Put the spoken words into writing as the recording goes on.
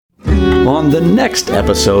On the next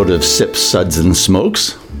episode of Sips, Suds, and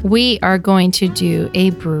Smokes, we are going to do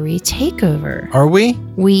a brewery takeover. Are we?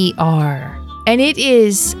 We are. And it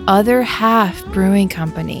is Other Half Brewing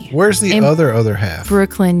Company. Where's the other half?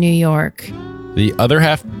 Brooklyn, New York. The Other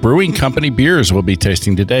Half Brewing Company beers we'll be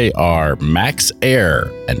tasting today are Max Air,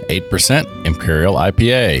 an 8% Imperial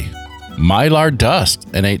IPA. Mylar Dust,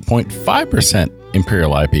 an 8.5%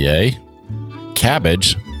 Imperial IPA.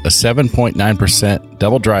 Cabbage, a 7.9%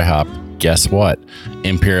 double dry hop. Guess what?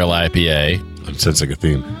 Imperial IPA. It sounds like a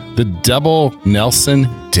theme. The Double Nelson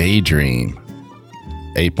Daydream,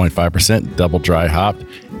 8.5% double dry hop.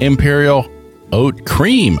 Imperial Oat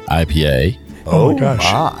Cream IPA. Oh my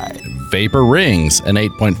gosh. Vapor Rings, an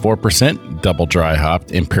 8.4% double dry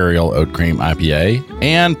hopped Imperial Oat Cream IPA,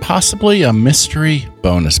 and possibly a mystery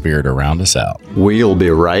bonus beer to round us out. we'll be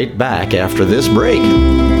right back after this break.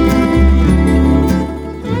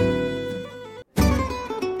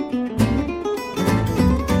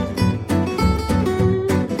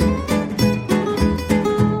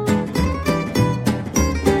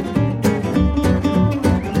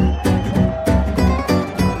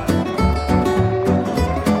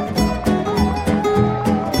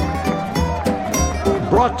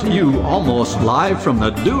 Brought to you almost live from the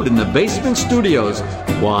Dude in the Basement Studios.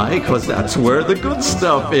 Why? Because that's where the good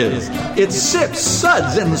stuff is. It's Sips,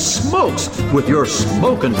 Suds, and Smokes with your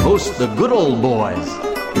smoking host, the good old boys.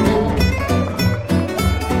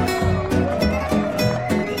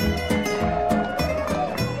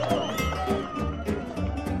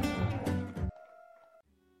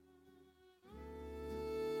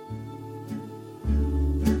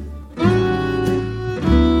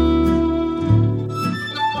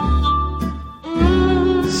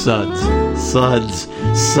 Suds, Suds,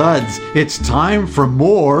 Suds. It's time for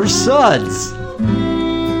more Suds.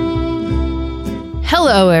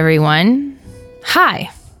 Hello, everyone. Hi.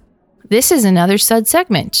 This is another Sud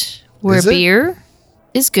segment where Is it? beer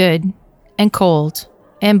is good and cold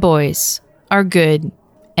and boys are good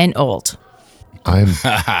and old. I'm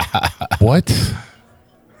what?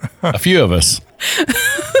 A few of us.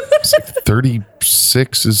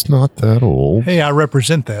 36 is not that old. Hey, I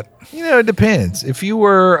represent that. You know, it depends. If you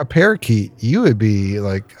were a parakeet, you would be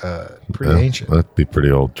like pretty ancient. That'd be pretty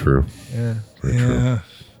old, true. Yeah. Very true. Yeah.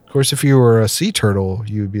 Of course, if you were a sea turtle,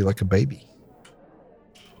 you would be like a baby.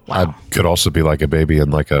 I could also be like a baby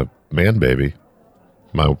and like a man baby.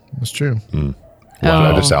 That's true. Did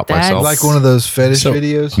I just out that's- myself? Like one of those fetish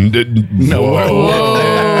videos. No.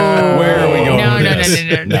 Where are we going? No, with no, this?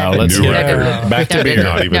 no, no, No, let's New get record. back to beer.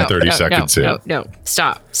 Not even 30 seconds in. No.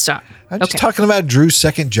 Stop. I'm just talking about Drew's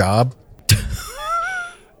second job.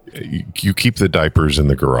 You keep the diapers in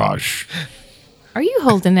the garage. Are you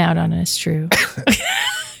holding out on us, Drew?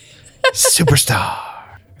 Superstar.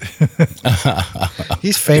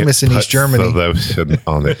 He's famous in East Germany. The lotion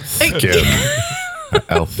on it skin.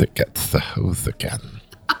 I'll think it's the hose again.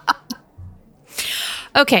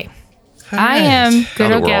 Okay. I am good Now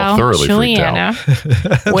that old we're all gal thoroughly freaked Juliana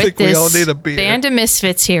with think we all this need a beer. band of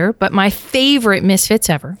misfits here, but my favorite misfits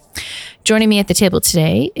ever. Joining me at the table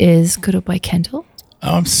today is good old boy Kendall.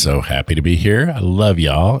 Oh, I'm so happy to be here. I love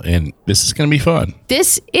y'all, and this is going to be fun.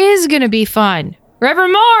 This is going to be fun.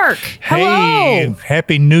 Reverend Mark, hello. Hey,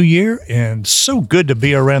 happy New Year, and so good to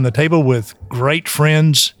be around the table with great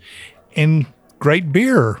friends and great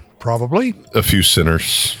beer, probably. A few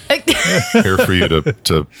sinners here for you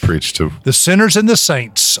to preach to. The sinners and the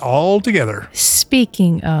saints all together.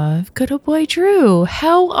 Speaking of good old boy Drew,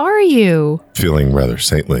 how are you? Feeling rather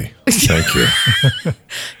saintly. Thank you.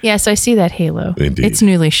 Yes, I see that halo. Indeed. It's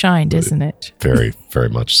newly shined, isn't it? Very, very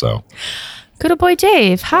much so. Good old boy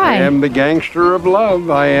Dave, hi. I am the gangster of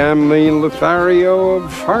love. I am the Lothario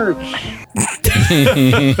of hearts.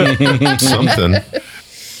 Something.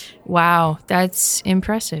 Wow, that's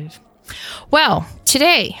impressive. Well,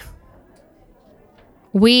 today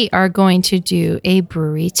we are going to do a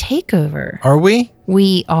brewery takeover. Are we?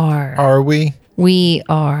 We are. Are we? We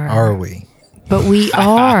are. Are we? But we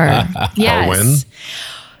are. Yes. when?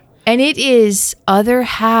 And it is Other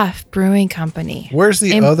Half Brewing Company. Where's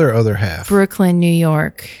the In other half? Brooklyn, New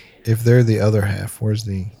York. If they're the other half, where's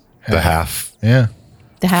the half? The half. Yeah.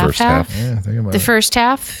 The half First half. half. Yeah, think about The it. first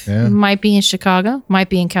half Yeah. might be in Chicago, might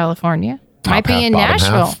be in California, might Top be half, in bottom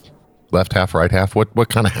Nashville. half, left half, right half. What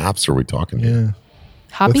kind of halves are we talking here? Yeah.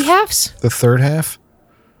 Hoppy halves? The third half?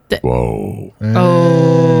 Whoa.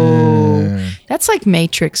 Oh. That's like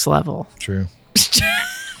Matrix level. True.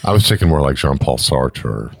 I was thinking more like Jean-Paul Sartre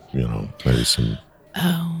or, maybe some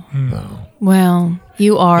Well,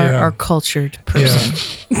 you are a cultured person.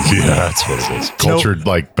 Yeah, that's what it is. Cultured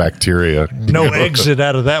like bacteria. No exit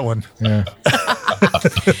out of that one. Yeah.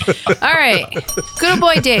 All right. Good old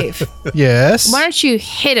boy Dave. Yes. Why don't you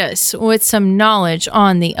hit us with some knowledge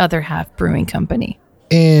on the Other Half Brewing Company?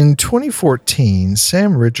 In 2014,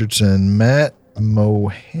 Sam Richardson, Matt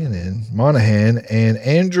Monahan, and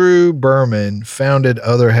Andrew Berman founded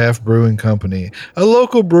Other Half Brewing Company, a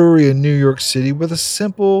local brewery in New York City with a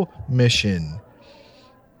simple mission.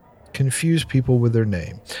 Confuse people with their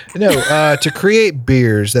name. No, to create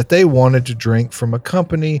beers that they wanted to drink from a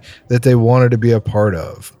company that they wanted to be a part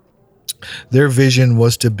of. Their vision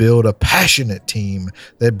was to build a passionate team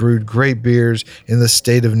that brewed great beers in the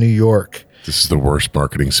state of New York. This is the worst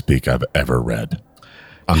marketing speak I've ever read.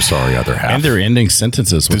 I'm sorry, Other Half. And they're ending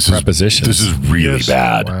sentences with prepositions. This is really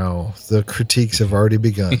bad. Wow, the critiques have already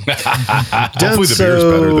begun. Hopefully the beer's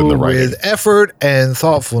better than the writing. With effort and Ending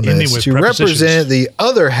thoughtfulness with to prepositions. represent the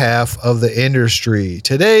other half of the industry.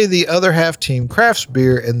 Today, the Other Half team crafts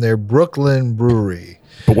beer in their Brooklyn brewery.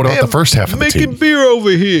 But what about the first half of the making team? beer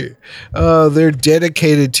over here. They're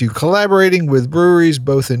dedicated to collaborating with breweries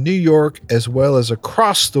both in New York as well as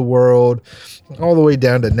across the world, all the way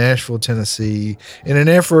down to Nashville, Tennessee, in an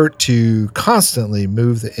effort to constantly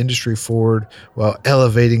move the industry forward while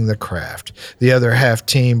elevating the craft. The Other Half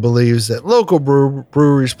team believes that local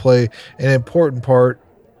breweries play an important part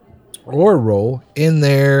or role in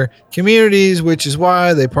their communities, which is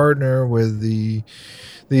why they partner with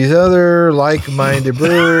these other like-minded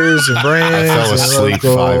brewers and brands. I fell asleep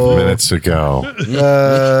 5 minutes ago.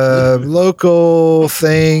 Local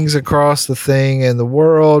things across the thing and the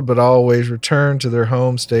world, but always return to their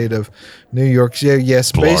home state of New York. Yeah,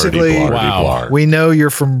 yes, basically, Wow. we know you're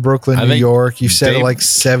from Brooklyn, I New think York. You've said it Dave- like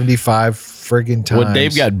 75 friggin' times. Well,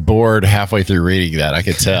 Dave got bored halfway through reading that. I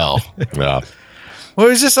could tell. Yeah. Well,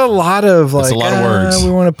 it's just a lot of like, a lot of words. we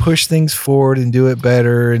want to push things forward and do it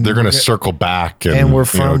better. And They're going to circle back and, And we're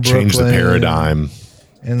from change the Brooklyn. paradigm.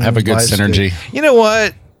 and Have a good life's synergy. You know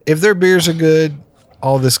what? If their beers are good,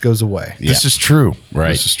 all this goes away. This is true. Right.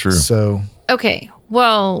 This is true. So Okay.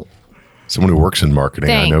 Well, Someone who works in marketing,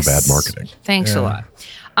 I know thanks. bad marketing. Thanks a lot.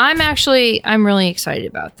 I'm really excited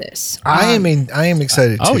about this. I am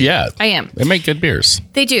excited too. Oh, yeah. I am. They make good beers.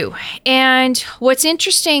 They do. And what's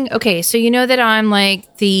interesting, okay, so you know that I'm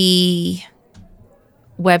like the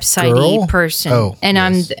website-y Girl? person. Oh, and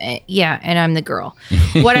yes. I'm the girl.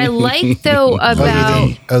 What I like though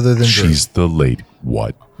about Other than Drew. She's the lady.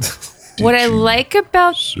 What? what I like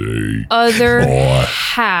about Say. Other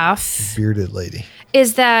Half bearded lady.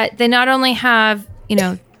 is that they not only have,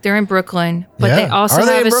 they're in Brooklyn, but they also are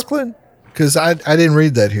they have in Brooklyn? Because I didn't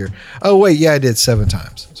read that here. Oh wait, yeah, I did 7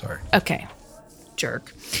 times. Sorry. Okay.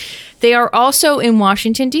 Jerk. They are also in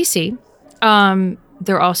Washington, D.C.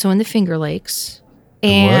 They're also in the Finger Lakes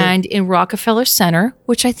and in Rockefeller Center,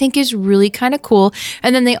 which I think is really kind of cool.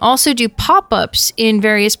 And then they also do pop-ups in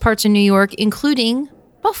various parts of New York, including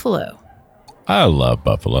Buffalo. I love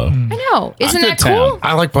Buffalo. I know. Isn't Good that town. cool?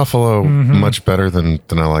 I like Buffalo much better than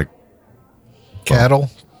I like Cattle.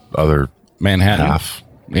 other Manhattan. half.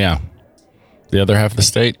 Yeah. The other half of the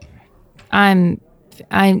state. I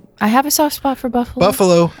have a soft spot for Buffalo.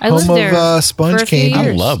 Buffalo, I lived home there of Sponge for a few Candy. I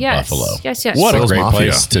years. love Yes. Buffalo. Yes, yes. What a Sales great Mafia.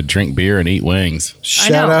 place to drink beer and eat wings.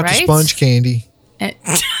 Shout know, out to right? Sponge Candy.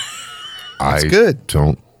 I good.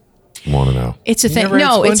 don't want to know. It's a You thing. never had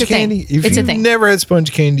No, it's Sponge a thing. Candy? If It's a you've thing. never had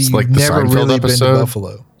Sponge Candy, It's you've like the never Seinfeld really been episode. to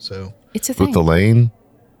Buffalo. So It's a thing. With the lane?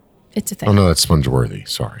 It's a thing. Oh, no, that's Spongeworthy.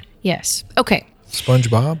 Sorry. Yes. Okay.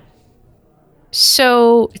 SpongeBob.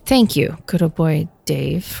 So thank you, good old boy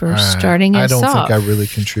Dave, for starting us I don't off. think I really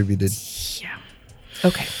contributed.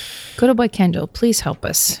 Okay. Good old boy Kendall, please help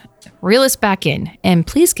us. Reel us back in and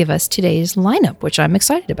please give us today's lineup, which I'm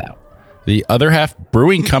excited about. The Other Half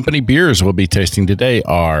Brewing Company beers we'll be tasting today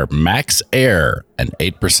are Max Air, an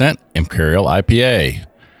 8% Imperial IPA,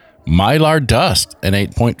 Mylar Dust, an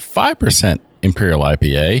 8.5% Imperial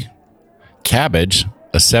IPA, Cabbage,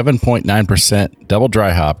 a 7.9% double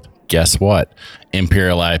dry hopped, guess what,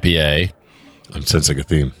 Imperial IPA, I'm sensing a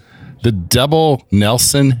theme. the Double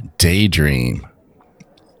Nelson Daydream,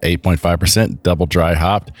 8.5% double dry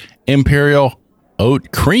hopped, Imperial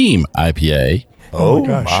Oat Cream IPA, Oh,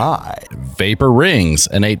 my gosh. Vapor Rings,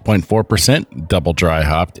 an 8.4% double dry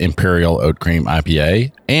hopped Imperial Oat Cream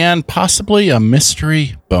IPA, and possibly a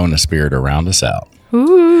mystery bonus beer to round us out.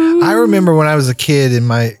 I remember when I was a kid and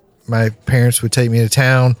my parents would take me to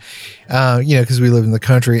town, because we live in the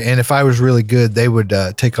country. And if I was really good, they would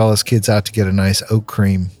take all us kids out to get a nice oat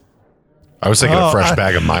cream. I was thinking a fresh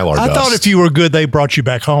bag of Mylar I dust. thought if you were good, they brought you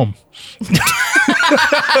back home.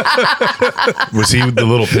 Was he the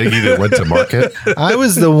little piggy that went to market? I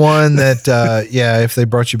was the one that, if they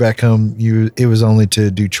brought you back home, it was only to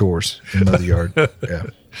do chores in the yard. Yeah.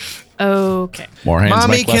 Okay. More hands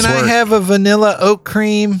Mommy, make less can I work. have a vanilla oat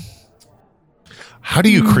cream? How do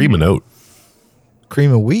you cream an oat?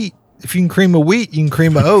 Cream of wheat. If you can cream a wheat, you can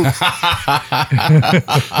cream a oat.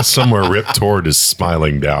 Somewhere Rip Tord is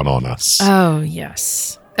smiling down on us. Oh,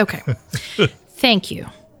 yes. Okay. Thank you,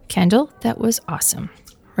 Kendall. That was awesome.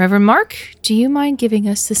 Reverend Mark, do you mind giving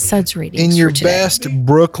us the suds ratings In your for today? best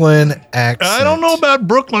Brooklyn accent. I don't know about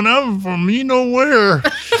Brooklyn. I'm from you know where.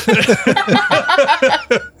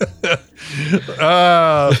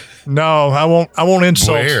 No, I won't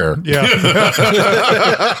insult. Where? Yeah.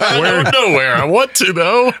 I don't know where. I want to,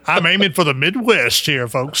 though. I'm aiming for the Midwest here,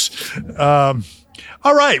 folks.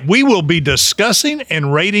 All right. We will be discussing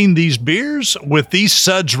and rating these beers with these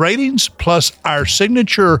suds ratings plus our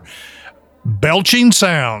signature belching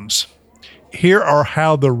sounds. Here are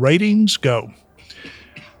how the ratings go.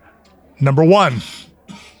 Number 1,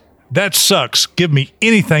 that sucks. Give me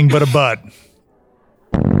anything but a bud.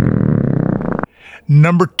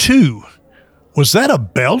 Number 2, was that a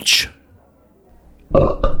belch?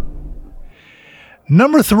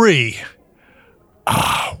 Number 3,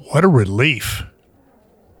 what a relief.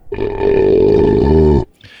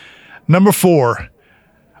 Number 4,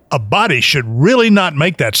 a body should really not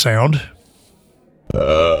make that sound.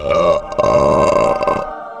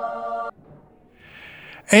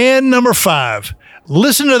 And number 5,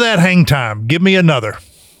 listen to that hang time. Give me another.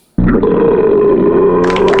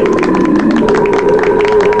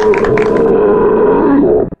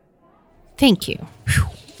 Thank you.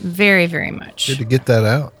 Very, very much. Good to get that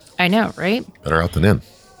out. I know, right? Better out than in.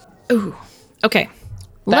 Ooh. Okay.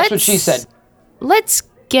 That's what she said. Let's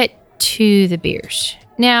get to the beers.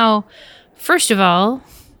 Now, first of all,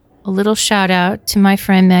 a little shout out to my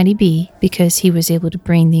friend Maddie B because he was able to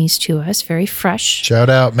bring these to us very fresh Shout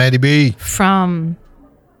out, Maddie B. from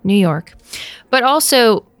New York. But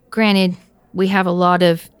also, granted, we have a lot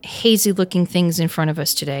of hazy looking things in front of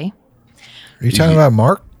us today. Are you talking about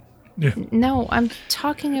Mark? No, I'm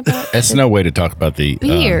talking about That's no way to talk about the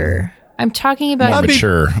beer. I'm talking more about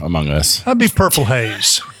mature among us. That'd be Purple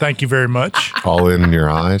Haze. Thank you very much. All in your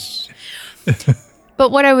eyes. But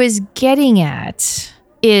what I was getting at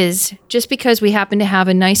is just because we happen to have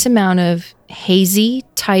a nice amount of hazy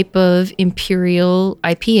type of imperial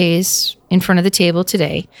IPAs in front of the table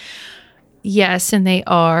today. Yes, and they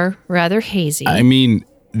are rather hazy. I mean,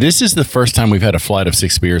 this is the first time we've had a flight of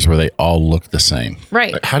 6 beers where they all look the same.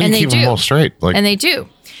 Right. How do and you they keep them all straight? Like, And they do.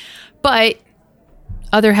 But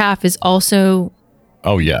other half is also,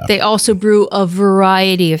 Oh, yeah. they also brew a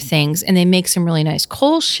variety of things and they make some really nice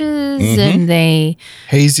kolsches and they,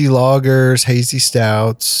 Hazy lagers, hazy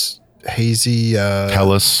stouts, hazy,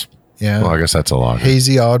 Hellas. yeah, Well, I guess that's a lager.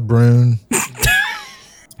 hazy odd brune.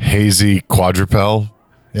 Hazy quadrupel.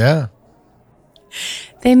 Yeah.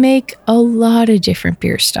 they make a lot of different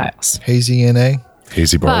beer styles. Hazy NA.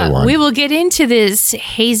 Hazy barley But wine. we will get into this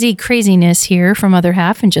hazy craziness here from other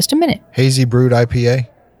half in just a minute. Hazy brewed IPA.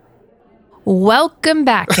 Welcome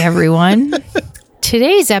back, everyone.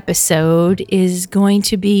 Today's episode is going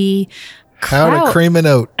to be How Cloud- to cream an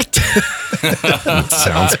oat.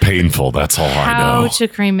 Sounds painful. That's all I How know. to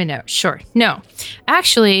cream a note. Sure. No.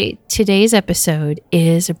 Actually, today's episode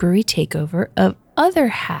is a brewery takeover of Other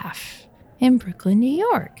Half in Brooklyn, New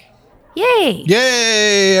York. Yay.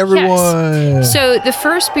 Yay, everyone. So the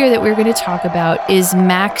first beer that we're going to talk about is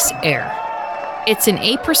Max Air. It's an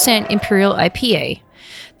 8% Imperial IPA.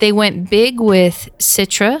 They went big with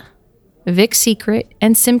Citra, Vic Secret,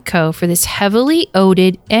 and Simcoe for this heavily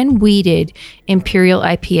oated and wheated Imperial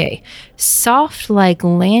IPA. Soft like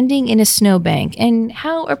landing in a snowbank, and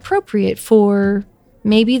how appropriate for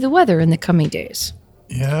maybe the weather in the coming days.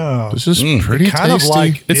 Yeah. This is pretty kind of tasty.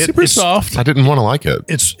 like It's super soft. I didn't want to like it.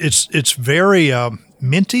 It's very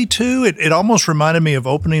minty too. It almost reminded me of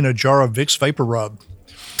opening a jar of Vicks Vapor Rub.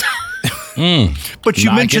 But you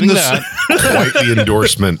Not mentioned getting this. Quite the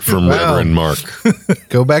endorsement from Reverend Mark.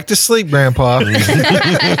 Go back to sleep, Grandpa.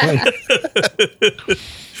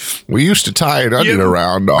 We used to tie an onion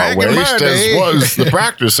around our back in my waist, day. as was the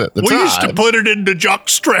practice at the We time. used to put it into jock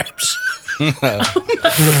straps.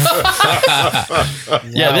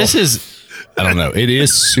 Yeah, this is, I don't know. It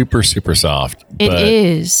is super, super soft. It but,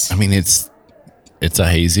 is. I mean, it's a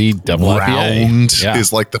hazy double IPA. Round Yeah.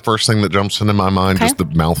 is like the first thing that jumps into my mind. Okay. Just the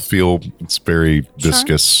mouthfeel. It's very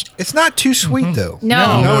viscous. It's not too sweet, though.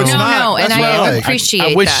 No, it's not. and That's what I I like. appreciate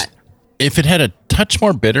I wish that. if it had a touch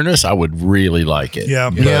more bitterness, I would really like it. Yeah.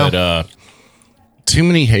 But too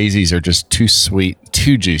many hazies are just too sweet,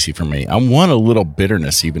 too juicy for me. I want a little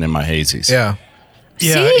bitterness even in my hazies. Yeah.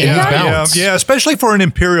 Yeah, especially for an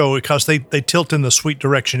imperial because they tilt in the sweet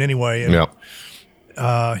direction anyway. And,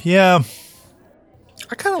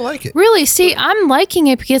 I kind of like it. Really? See, I'm liking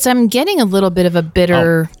it because I'm getting a little bit of a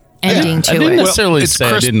bitter ending to I didn't it. necessarily it's say I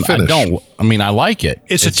crisp didn't. finish. I don't. I mean, I like it.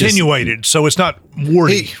 It's just- attenuated, so it's not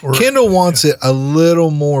wordy. Kendall wants it a little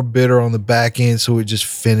more bitter on the back end, so it just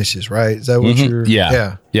finishes, right? Is that what you're?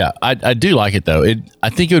 Yeah. I do like it though. I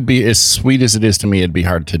think it would be as sweet as it is to me. It'd be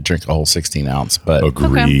hard to drink a whole 16 ounce, but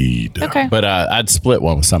Agreed. Okay. but I'd split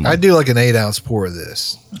one with someone. I do like an 8-ounce pour of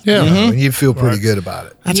this. Yeah. And you feel pretty good about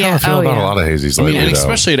it. That's how I feel about a lot of hazies I mean, lately, and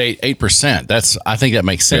though. especially at 8%. I think that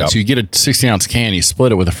makes sense. Yep. You get a 16 ounce can, you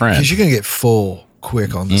split it with a friend. Because you're gonna get full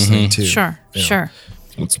quick on this thing too. Sure.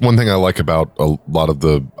 It's one thing I like about a lot of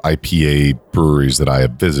the IPA breweries that I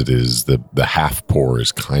have visited is the half pour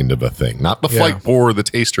is kind of a thing. Not the flight pour or the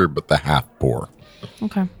taster, but the half pour.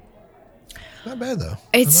 Okay. Not bad though.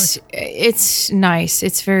 It's nice.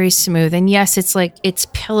 It's very smooth. And yes, it's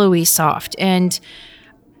pillowy soft. And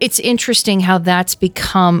it's interesting how that's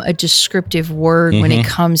become a descriptive word when it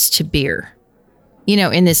comes to beer,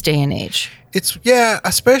 in this day and age. It's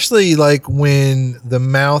especially like when the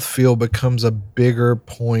mouthfeel becomes a bigger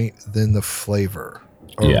point than the flavor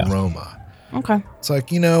or aroma. Okay. It's like,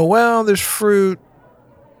 there's fruit,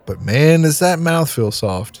 but man, does that mouthfeel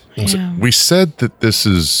soft. Yeah. We said that this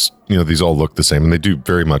is, these all look the same, and they do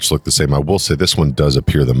very much look the same. I will say this one does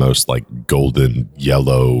appear the most like golden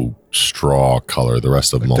yellow straw color. The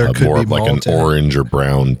rest of them all there have could more be of like an malt in it. orange or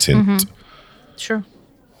brown tint. Sure.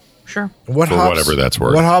 What For whatever that's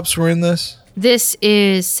worth. What hops were in this? This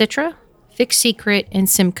is Citra, Vic Secret, and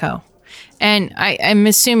Simcoe. And I'm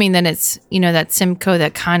assuming that it's, that Simcoe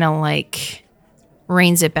that kind of like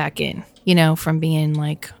reins it back in, from being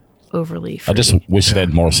like overly fruity. I just wish it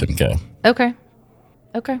had more Simcoe. Okay.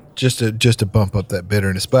 Just to bump up that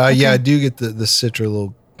bitterness. But I do get the Citra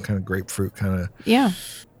little kind of grapefruit kind of. Yeah.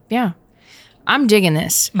 I'm digging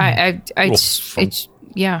this. It's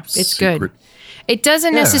Secret. good. It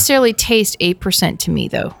doesn't necessarily taste 8% to me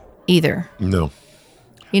though, either. No.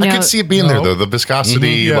 You know, I could see it being there though. The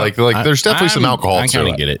viscosity, like there's definitely some alcohol I to kind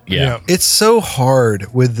of it. get it. Yeah. It's so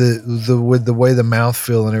hard with the way the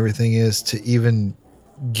mouthfeel and everything is to even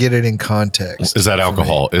get it in context. Is that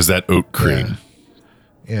alcohol? Is that oat cream?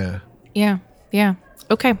 Yeah. Yeah.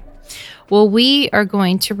 Okay. Well, we are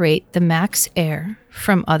going to rate the Max Air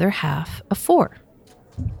from Other Half a 4.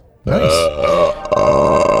 Nice.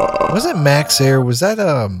 Was it Max Air? Was that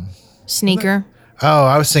Sneaker. Oh,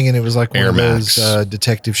 I was thinking it was like one Air of those Max.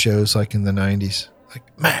 detective shows like in the 90s. Like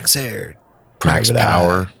Max Air. Max Private Eye.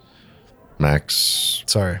 Power. Max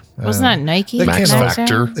Sorry. Wasn't that Nike? They Max cannot- Air?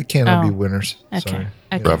 Factor. They cannot Oh. be winners. Okay. Sorry.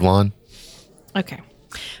 Okay. Revlon. Okay.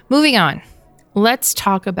 Moving on. Let's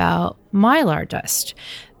talk about Mylar Dust.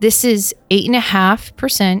 This is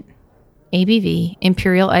 8.5% ABV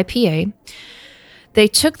Imperial IPA. They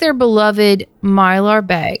took their beloved Mylar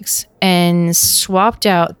bags and swapped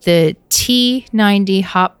out the T90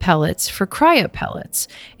 hop pellets for cryo pellets.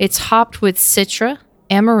 It's hopped with Citra,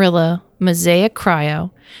 Amarillo, Mosaic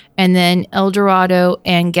Cryo, and then Eldorado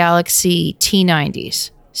and Galaxy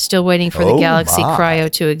T90s. Still waiting for the Galaxy Cryo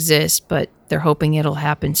to exist, but they're hoping it'll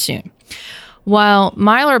happen soon. While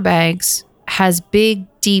Mylar Bags has big,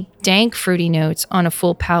 deep, dank fruity notes on a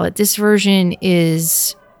full palate, this version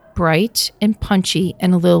is bright and punchy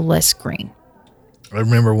and a little less green. I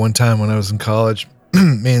remember one time when I was in college,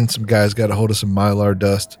 me and some guys got a hold of some Mylar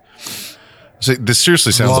Dust. So this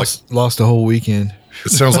seriously sounds Lost a whole weekend.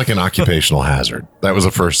 it sounds like an occupational hazard. That was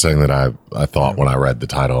the first thing that I thought when I read the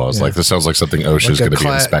title. I was like, this sounds like something OSHA's Like going to be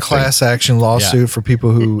inspecting. class action lawsuit for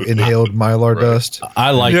people who inhaled Mylar Dust.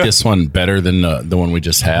 I like this one better than the one we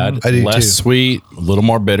just had. I do Less too. sweet, a little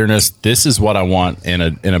more bitterness. This is what I want in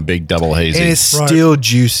a big double hazy. And it's still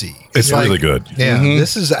juicy. It's like- really good. Yeah,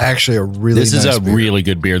 this is actually a really this nice is a beer. really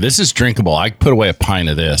good beer. This is drinkable. I could put away a pint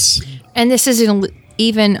of this. And this is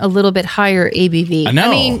even a little bit higher ABV. I know.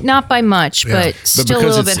 I mean, not by much, but still a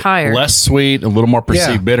little bit higher. Less sweet, a little more perceived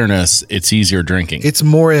Yeah. bitterness, it's easier drinking. It's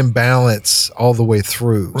more in balance all the way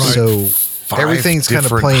through. So everything's kind of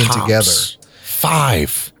different playing hops. together.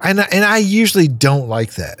 5. And I usually don't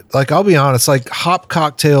like that. Like, I'll be honest, like hop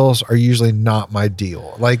cocktails are usually not my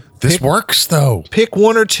deal. Like This works though. pick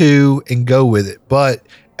one or two and go with it. But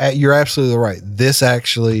you're absolutely right. This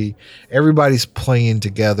actually, everybody's playing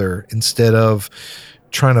together instead of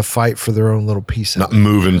trying to fight for their own little piece of Not it.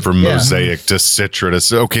 moving from mosaic to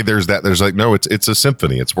citra. Okay, there's that. There's like, no, it's a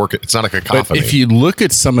symphony. It's working. It's not a cacophony. But if you look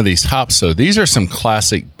at some of these hops, so these are some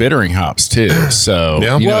classic bittering hops too. So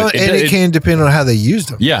Yeah. you know, Well, it can depend on how they used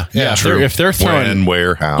them. Yeah. If they're throwing when,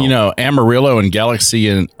 where, how. you know, Amarillo and Galaxy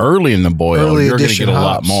and early in the boil, Early you're going to edition get a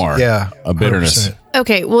lot hops. more of bitterness. 100%.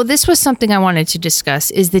 Okay, well, this was something I wanted to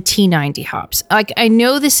discuss is the T90 hops. Like, I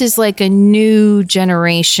know this is like a new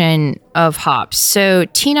generation of hops. So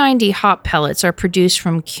T90 hop pellets are produced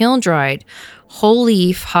from kiln-dried whole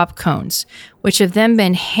leaf hop cones, which have then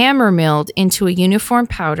been hammer milled into a uniform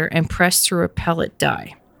powder and pressed through a pellet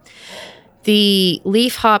die. The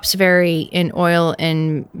leaf hops vary in oil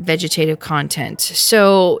and vegetative content.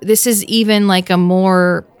 So this is even like a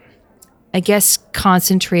more, I guess,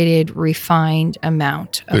 concentrated, refined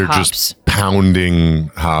amount of They're hops. just pounding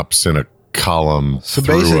hops in a column So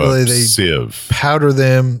through basically a they sieve. Powder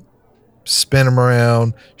them, spin them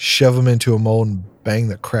around, shove them into a mold, and bang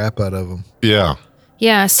the crap out of them. Yeah,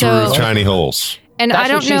 Yeah, so through tiny holes. and That's I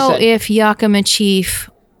don't what she know said. if Yakima Chief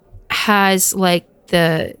has like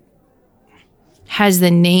has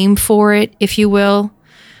the name for it, if you will.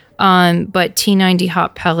 But T90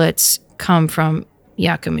 hop pellets come from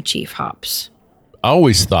Yakima Chief hops. I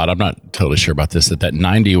always thought, I'm not totally sure about this, that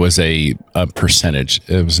 90 was a percentage.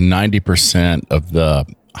 It was 90% of the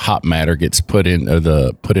hop matter gets put into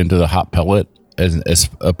the hop pellet as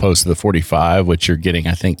opposed to the 45, which you're getting,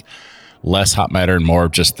 I think, less hop matter and more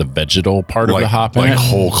of just the vegetal part of the hop in like it.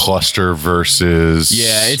 whole cluster versus.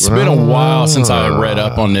 Yeah, it's been a while since I read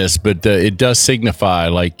up on this, but it does signify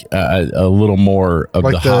like a little more of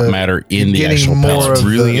Like the hop matter in the getting actual more pellet. of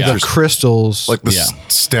really the interesting. crystals. like the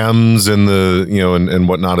stems and the and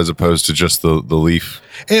whatnot, as opposed to just the leaf.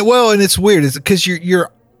 And it's weird. It's because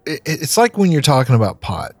it's like when you're talking about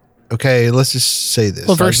pot. Okay, let's just say this.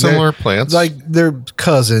 Well, very Like, similar they're- plants. Like they're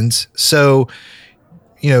cousins. So,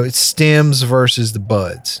 it's stems versus the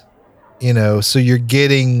buds. So you're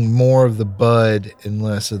getting more of the bud and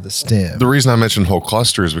less of the stem. The reason I mentioned whole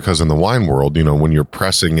cluster is because in the wine world, when you're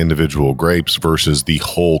pressing individual grapes versus the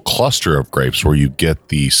whole cluster of grapes, where you get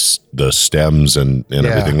the stems and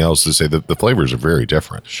everything else, to say that the flavors are very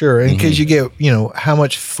different. Sure, and because you get, how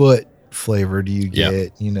much foot flavor do you Yeah.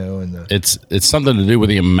 get? And the It's something to do with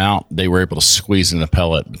the amount they were able to squeeze in the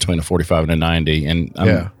pellet between a 45 and a 90. And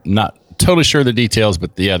I'm not totally sure of the details,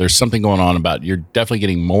 but there's something going on about you're definitely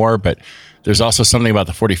getting more, but there's also something about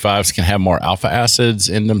the 45s can have more alpha acids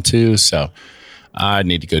in them too. So I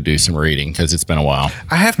need to go do some reading because it's been a while.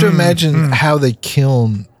 I have to imagine how they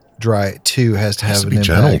kiln dry it too has to It has have to an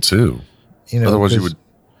be impact. gentle too. Otherwise, you would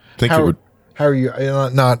think it would. How are you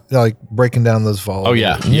not like breaking down those volumes? Oh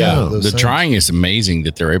yeah. those The things. drying is amazing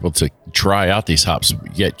that they're able to dry out these hops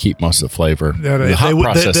yet keep most of the flavor. That the hop that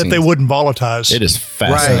processing, they wouldn't volatilize. it is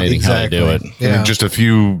fascinating how they do it. Yeah. Just a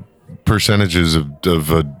few percentages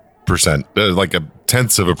of a percent, like a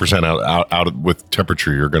tenths of a percent out with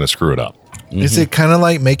temperature, you're going to screw it up. Is it kind of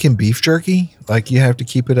like making beef jerky? Like you have to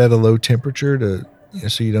keep it at a low temperature to,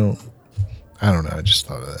 so you don't. I don't know. I just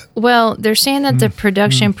thought of that. Well, they're saying that the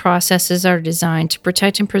production processes are designed to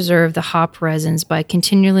protect and preserve the hop resins by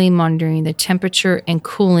continually monitoring the temperature and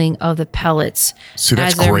cooling of the pellets. See,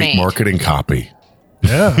 that's as they're great made. marketing copy.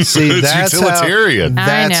 Yeah. See, It's that's utilitarian.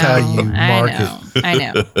 That's how you market.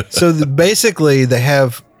 I know. So basically, they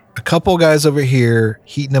have a couple guys over here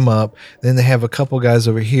heating them up. Then they have a couple guys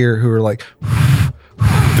over here who are like,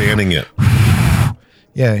 Fanning it.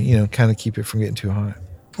 kind of keep it from getting too hot.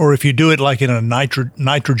 Or if you do it like in a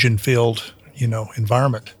nitrogen filled,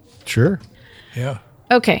 environment. Sure. Yeah.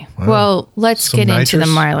 Okay. Well, let's Some get into the nitrous?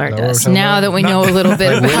 Mylar Is that what we're dust talking now about? that we know a little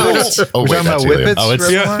bit about it. Oh, We're talking about whippets. Oh, it's-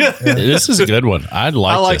 for everyone? Yeah. This is a good one. I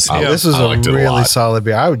like this. Yeah. This is I a liked it a really lot. solid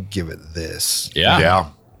beer. I would give it this. Yeah.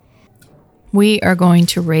 We are going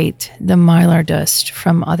to rate the Mylar dust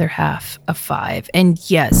from Other Half a 5. And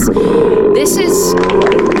yes, this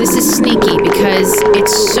is sneaky because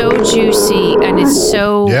it's so juicy and it's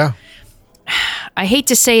so Yeah. I hate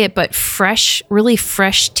to say it, but fresh, really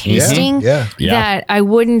fresh tasting. Yeah. Yeah. That I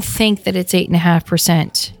wouldn't think that it's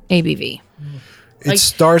 8.5% ABV. It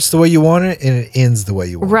starts the way you want it and it ends the way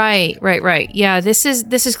you want Right. Yeah, this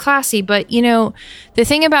is classy, but the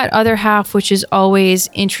thing about Other Half, which has always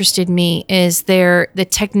interested me, is the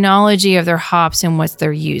technology of their hops and what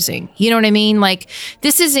they're using. You know what I mean? Like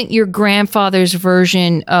this isn't your grandfather's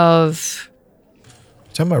version of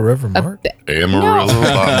it. Talking about Reverend Mark? Amarillo.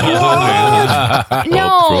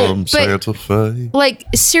 no, From but Santa Fe. like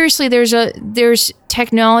seriously, there's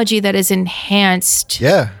technology that has enhanced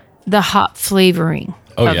Yeah. the hop flavoring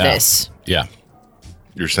Oh, of yeah. this. Yeah.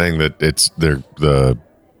 You're saying that it's the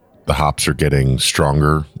the hops are getting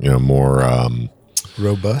stronger, more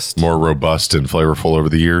Robust. and flavorful over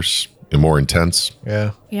the years, and more intense,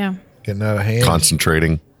 Yeah. Yeah. Getting out of hand.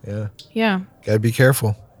 concentrating. Yeah. Yeah. Got to be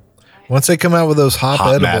careful. Once they come out with those hop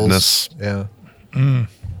Hot edibles. madness. Yeah.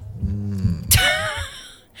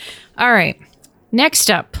 All right. Next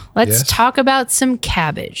up, let's Yes. talk about some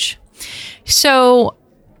cabbage. So,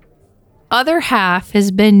 Other Half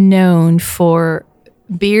has been known for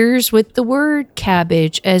beers with the word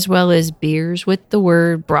cabbage as well as beers with the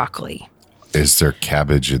word broccoli. Is there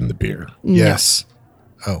cabbage in the beer? Yes.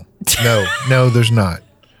 Oh, no, there's not.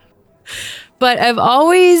 But I've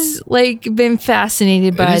always been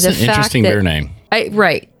fascinated by It is the an fact interesting that beer name.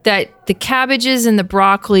 that the cabbages and the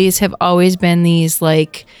broccolis have always been these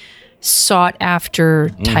sought after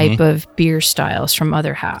type of beer styles from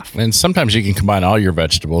Other Half. And sometimes you can combine all your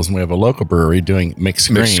vegetables, and we have a local brewery doing mixed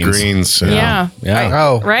greens. Mixed greens. Yeah. Yeah.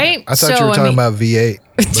 Oh, Right? I thought you were talking about V8.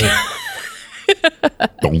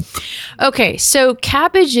 Donk. Okay, so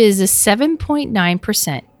cabbage is a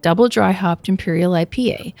 7.9% double dry hopped Imperial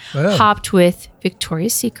IPA, Wow. hopped with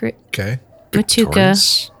Victoria's Secret, Okay.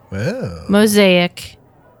 Matuka, Well, Mosaic,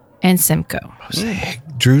 and Simcoe.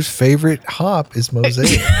 Drew's favorite hop is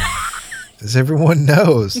Mosaic. As everyone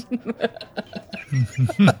knows.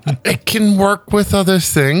 It can work with other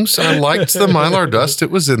things. I liked the Mylar Dust.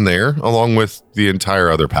 It was in there along with the entire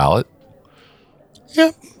other palette.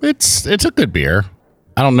 Yeah, it's a good beer.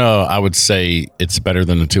 I don't know. I would say it's better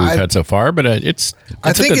than the two we've had so far, but it's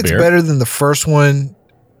I a think good it's beer. better than the first one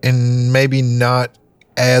and maybe not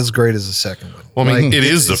as great as the second one. Well, I mean, Like, it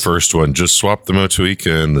is the first one. Just swap the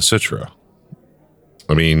Motueka and the Citra.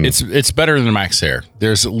 I mean, It's better than Max Air.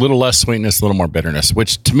 There's a little less sweetness, a little more bitterness,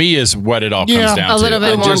 which to me is what it all comes down to. A little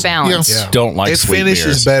bit I more just balanced. Yeah. Don't like it sweet finishes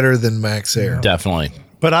beers. better than Max Air. Definitely.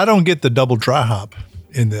 But I don't get the double dry hop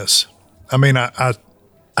in this. I mean,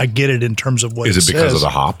 I get it in terms of what is it because says. of the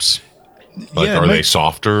hops? Like, Yeah, are it they might-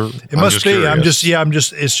 softer? It must be.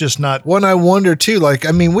 It's just not. One I wonder too,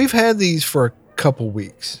 we've had these for a couple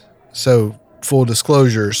weeks. So full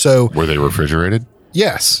disclosure. So Were they refrigerated?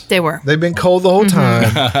 yes. They were. They've been cold the whole time.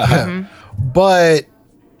 Yeah. But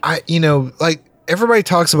everybody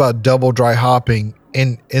talks about double dry hopping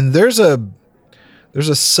and there's a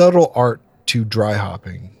subtle art to dry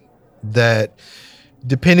hopping that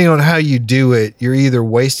depending on how you do it, you're either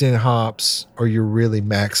wasting hops or you're really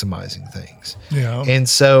maximizing things. Yeah. And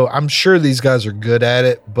so I'm sure these guys are good at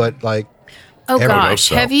it, but Oh Everyone gosh, knows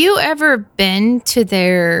so. have you ever been to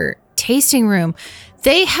their tasting room?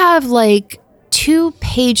 They have 2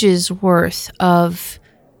 pages worth of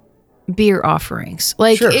beer offerings.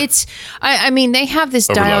 Sure. It's I mean they have this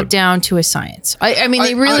Overload. dialed down to a science. I mean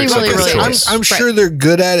they really It's like really a really choice. do. I'm sure they're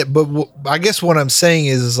good at it, but I guess what I'm saying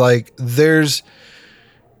is there's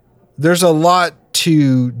a lot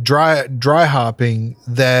to dry hopping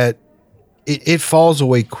that it falls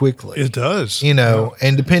away quickly. It does.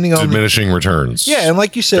 And depending on Diminishing returns. yeah, and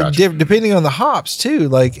like you said, Gotcha. depending on the hops too,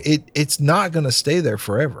 it's not going to stay there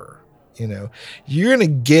forever. You're going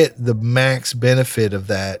to get the max benefit of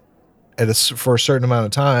that for a certain amount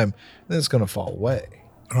of time, then it's going to fall away.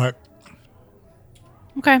 All right.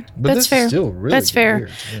 Okay, But that's this is fair. still really that's good fair. beer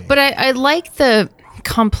to me. But I like the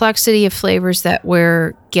complexity of flavors that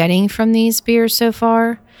we're getting from these beers so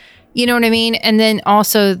far. You know what I mean? And then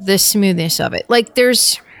also the smoothness of it.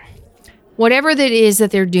 There's whatever that is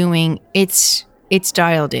that they're doing, it's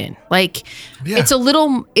dialed in.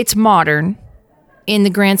 It's modern in the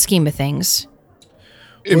grand scheme of things.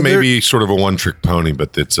 It Well, may they're- be sort of a one-trick pony,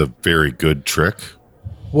 but it's a very good trick.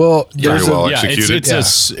 Well, Very there's well a, executed.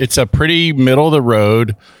 It's a pretty middle of the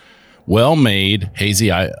road, well made hazy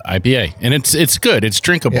IPA, and it's good. It's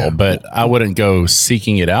drinkable, Yeah. but I wouldn't go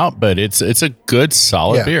seeking it out. But it's a good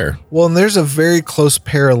solid yeah. beer. Well, and there's a very close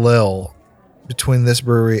parallel between this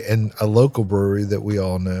brewery and a local brewery that we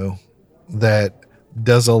all know that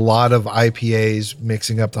does a lot of IPAs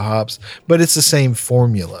mixing up the hops, but it's the same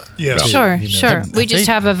formula. Yes. Sure, you know. sure. We just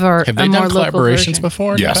have a Have they more done local collaborations version.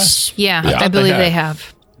 before? in the Yes. past? Yeah, Yeah, I they believe have. they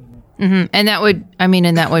have. And that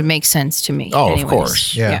would make sense to me. Oh, of anyways.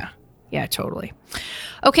 course. Yeah. Yeah, totally.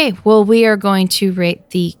 Okay, well, we are going to rate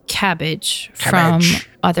the cabbage. From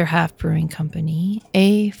Other Half Brewing Company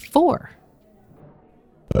a 4.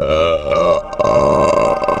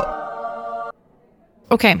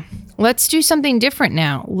 Okay, let's do something different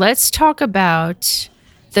now. Let's talk about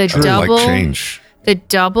the Change.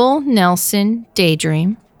 double Nelson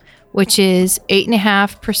Daydream, which is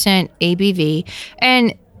 8.5% ABV.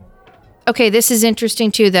 And okay, this is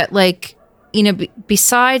interesting too, that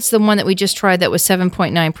besides the one that we just tried that was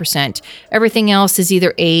 7.9%, everything else is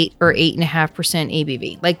either 8 or 8.5%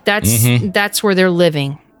 ABV. That's where they're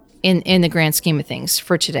living in the grand scheme of things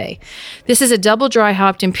for today. This is a double dry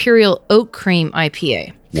hopped Imperial Oak Cream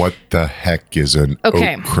IPA. What the heck is an oak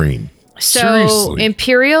cream? So Seriously?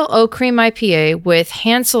 Imperial Oak Cream IPA with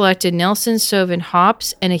hand-selected Nelson Sauvin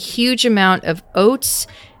hops and a huge amount of oats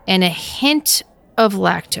and a hint of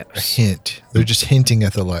lactose. Hint. They're just hinting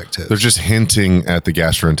at the lactose. They're just hinting at the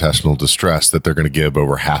gastrointestinal distress that they're going to give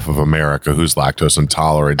over half of America who's lactose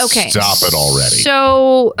intolerant. Okay. Stop it already.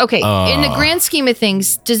 So, in the grand scheme of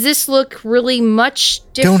things, does this look really much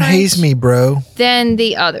different? Don't haze me, bro. Than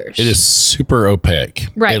the others? It is super opaque.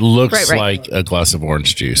 Right, It looks right. like a glass of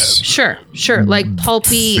orange juice. Sure. Like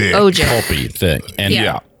pulpy Thick. OJ. Pulpy, thick. And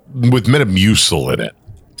Yeah. With Metamucil in it.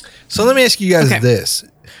 So let me ask you guys Okay. this.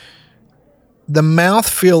 The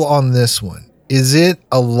mouthfeel on this one, is it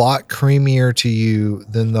a lot creamier to you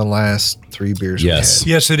than the last 3 beers Yes.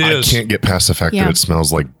 we had? Yes, it is. I can't get past the fact Yeah. that it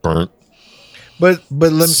smells like burnt But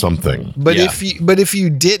let me, something. but Yeah. if you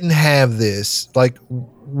didn't have this, like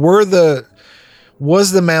was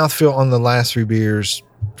the mouthfeel on the last 3 beers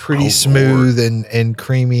pretty smooth and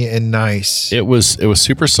creamy and nice? It was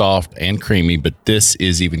super soft and creamy, but this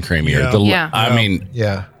is even creamier. Yeah. I mean,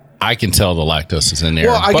 Yeah. I can tell the lactose is in there.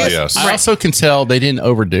 Well, I but guess- Yes. I also can tell they didn't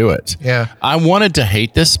overdo it. Yeah. I wanted to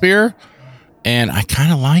hate this beer, and I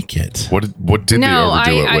kind of like it. What did they No,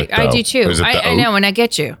 overdo it with, I though? do too. Is it the I oat? know, and I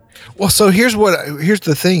get you. Well, so here's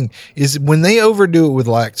the thing is when they overdo it with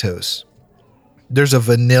lactose, there's a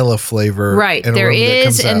vanilla flavor. Right. and There aroma that is,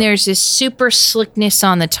 comes and out, there's this super slickness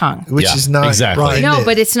on the tongue. which Yeah, is not exactly. in No, it.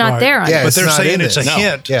 but it's not Right. there on Yeah, it. But it's they're not saying in it's it. a No.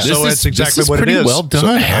 hint. Yeah. So This it's is exactly what it pretty is. well done. So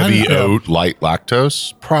heavy I don't know. oat, light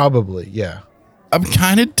lactose. Probably, yeah. I'm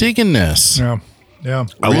kind of digging this. Yeah. Yeah.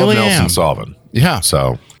 I Really love Nelson am. Sauvin. Yeah.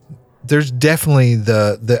 So There's definitely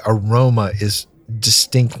the aroma is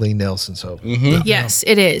distinctly Nelson Sauvin. Yes,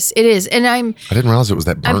 it is. It is. And I'm I didn't realize it was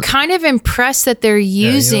that I'm burnt. kind of impressed that they're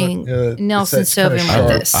using it's Nelson that kinda Sauvin sharp,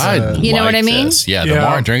 with this. I You know what I like mean? this. Yeah, the Yeah. more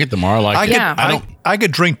I drink it, the more I like I it. could, Yeah. I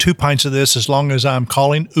could drink 2 pints of this as long as I'm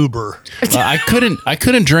calling Uber. I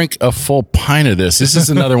couldn't drink a full pint of this. This is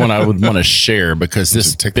another one I would want to share because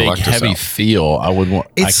this Take the big lactose heavy out. feel I would want.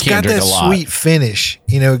 It's I can't got drink that a lot. sweet finish.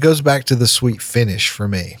 It goes back to the sweet finish for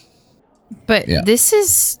me. But Yeah. this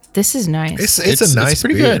is nice. It's It's a nice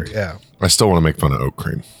pretty beer. good. Yeah. I still want to make fun of oat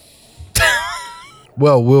cream.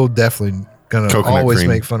 Well, we'll definitely gonna Coconut always cream.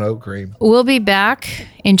 make fun of oat cream. We'll be back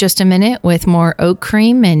in just a minute with more oat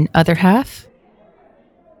cream and other half.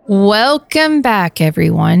 Welcome back,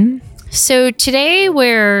 everyone. So today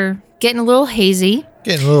we're getting a little hazy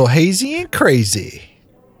Getting a little hazy and crazy.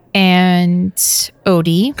 and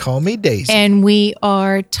Odie. Call me Daisy. And we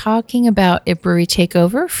are talking about a brewery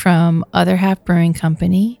takeover from Other Half Brewing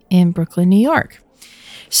Company in Brooklyn, New York.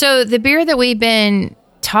 So the beer that we've been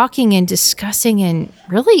talking and discussing and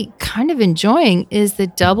really kind of enjoying is the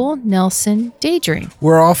Double Nelson Daydream.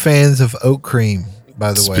 We're all fans of oat cream,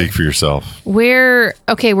 by the way. Speak for yourself. We're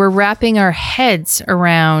wrapping our heads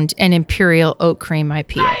around an Imperial Oat Cream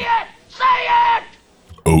IPA.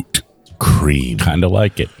 Oat cream. Kind of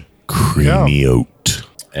like it. Creamy oat.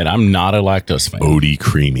 And I'm not a lactose fan. Oaty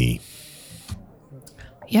creamy.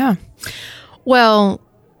 Yeah. Well,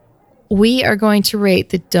 we are going to rate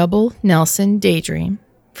the Double Nelson Daydream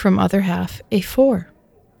from Other Half a 4.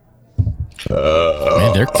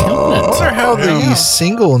 Man, they're killing I wonder it. how the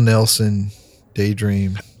single Nelson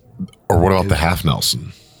Daydream. Or what about the half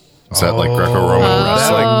Nelson? Is that like Greco-Roman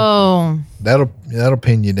wrestling? Oh, That'll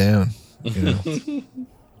pin you down.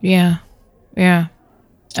 yeah. Yeah.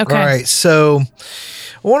 Okay. All right, so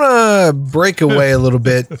I want to break away a little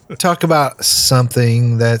bit, talk about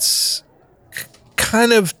something that's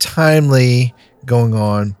kind of timely going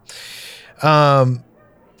on.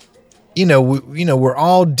 We're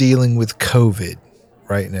all dealing with COVID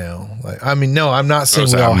right now. No, I'm not saying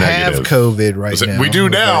so we all I'm have negative. COVID right Is it- now. we do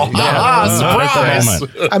now. Yeah. Not at the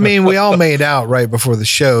moment. I mean, we all made out right before the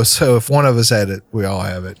show, so if one of us had it, we all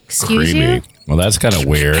have it. Excuse Creamy. you? Well, that's kind of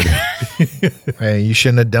weird. Hey, you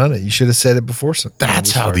shouldn't have done it. You should have said it before.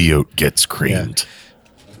 That's how the oat gets creamed.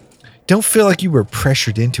 Don't feel like you were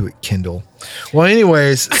pressured into it, Kendall. Well,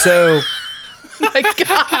 anyways, so My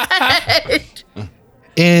God.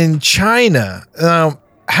 in China,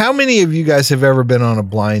 how many of you guys have ever been on a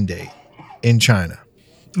blind date in China?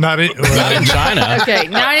 Not in, Not in China. Okay,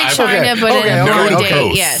 not in China, but Okay, in a okay, blind okay.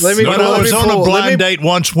 date, yes. Let me but pull- I let was me on a pull- let blind me- date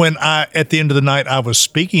once when at the end of the night, I was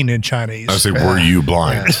speaking in Chinese. I say, were you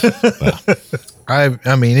blind?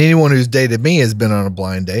 I mean, anyone who's dated me has been on a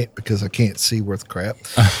blind date because I can't see worth crap.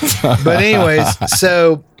 But anyways,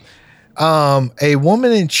 so a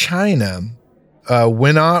woman in China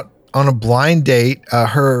went out on a blind date.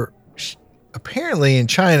 Apparently in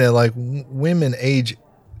China, like women age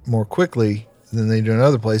more quickly than they do in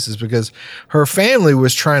other places because her family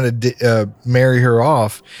was trying to marry her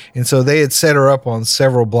off. And so they had set her up on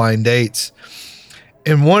several blind dates.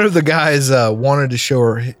 And one of the guys wanted to show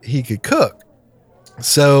her he could cook.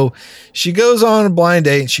 So she goes on a blind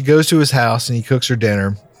date and she goes to his house and he cooks her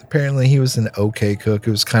dinner. Apparently he was an okay cook.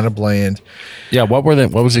 It was kind of bland. Yeah. What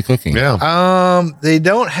was he cooking? Yeah. They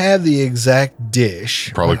don't have the exact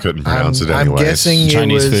dish. Probably couldn't pronounce it anyway. I'm guessing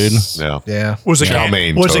Chinese it was food. Yeah. Yeah. Was it Chow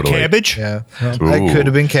mein, was totally. it cabbage? Yeah. That Ooh. could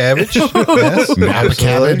have been cabbage. Yes, Napa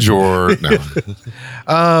cabbage or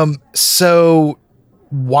no? So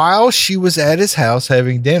while she was at his house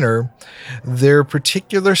having dinner, their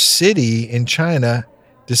particular city in China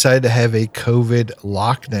decided to have a COVID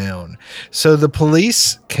lockdown. So the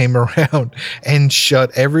police came around and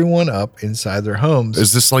shut everyone up inside their homes.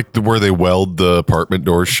 Is this like where they weld the apartment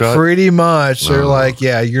doors shut? Pretty much. They're like,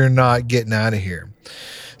 yeah, you're not getting out of here.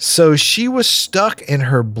 So she was stuck in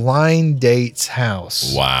her blind date's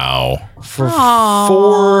house Wow. for Aw.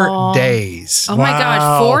 4 days. Oh my God,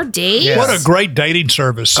 Wow. 4 days? Yeah. What a great dating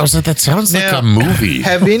service. I was like, that sounds like Now, a movie.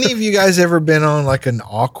 Have any of you guys ever been on like an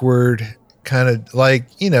awkward kind of like,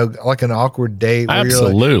 like an awkward date? Where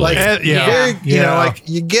Absolutely. You're like, Yeah. very, Yeah. like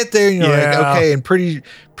you get there and you're Yeah. like, okay. And pretty,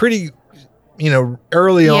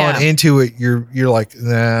 early Yeah. on into it, you're like,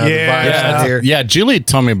 nah, the Yeah. vibe's not here. Yeah. Julie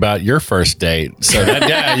told me about your first date. So that,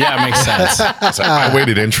 yeah, it makes sense. So I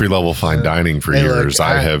waited entry level fine dining for Hey, look, years.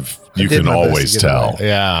 You did can my best to always get tell. away.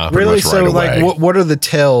 Yeah. Really? much So right like, away. what are the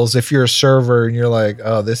tells if you're a server and you're like,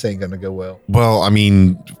 oh, this ain't going to go well? Well, I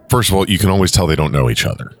mean, first of all, you can always tell they don't know each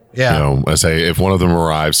other. Yeah. I say if one of them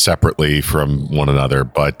arrives separately from one another,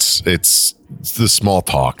 but it's the small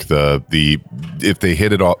talk. If they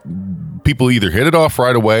hit it off, people either hit it off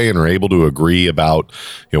right away and are able to agree about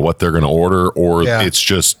what they're going to order, or Yeah. it's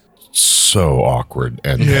just so awkward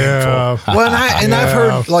and Yeah. painful. Well, and I've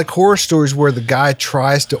heard like horror stories where the guy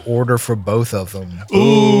tries to order for both of them.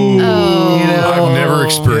 Ooh. I've never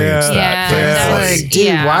experienced that. Yeah. thankfully. Like, dude,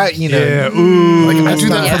 Yeah. why? Yeah. Ooh. Like I That's do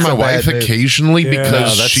not- that for that's my a wife bad move. occasionally Yeah.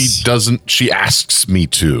 because No, that's- she asks me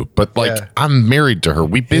to, but like Yeah. I'm married to her.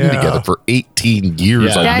 We've been Yeah. together for 18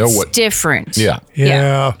 years. Yeah. I know That's what. different. Yeah.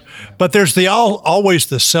 Yeah. But there's always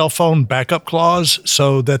the cell phone backup clause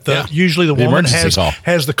so that usually the woman emergency call.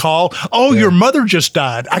 has the call. Oh, your mother just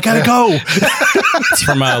died. I gotta go. It's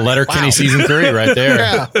from Letterkenny season 3 right there.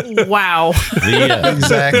 Yeah, Wow. The,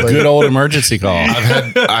 exactly. good old emergency call.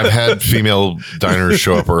 I've had female diners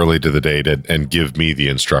show up early to the date and give me the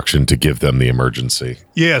instruction to give them the emergency.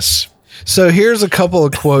 Yes. So here's a couple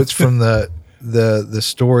of quotes from the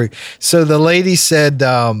story. So the lady said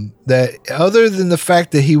that other than the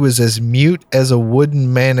fact that he was as mute as a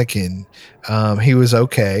wooden mannequin, he was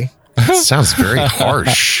okay. Sounds very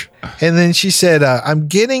harsh. And then she said, I'm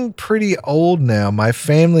getting pretty old now. My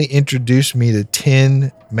family introduced me to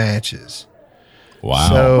 10 matches. Wow.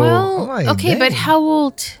 So, Well, I'm like, okay, but dang. how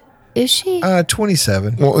old is she?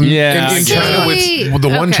 27. Well, Yeah, in I China, see. with the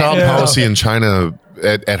one Okay. child Yeah. policy in China,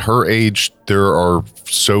 at her age, there are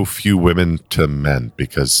so few women to men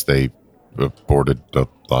because they aborted a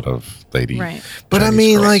lot of lady. Right. But I Chinese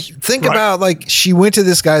mean, girls. like, think Right. about, like, she went to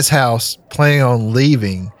this guy's house planning on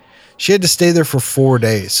leaving. She had to stay there for 4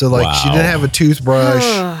 days. So, like, she Wow. didn't have a toothbrush,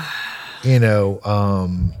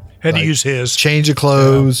 Had to use his. change of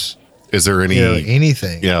clothes, Is there any?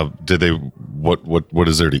 anything. Yeah. Did they? What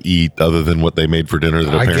is there to eat other than what they made for dinner?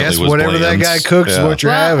 That I apparently guess was whatever that bland? guy cooks is Yeah. what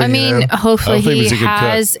you're Well, having. I mean, hopefully Hopefully he he's a good cook.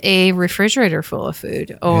 has a refrigerator full of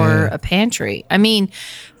food or a pantry. I mean,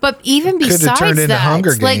 but even Could have besides turned into that,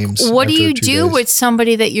 Hunger like, Games what do after you 2 do days. with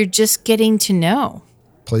somebody that you're just getting to know?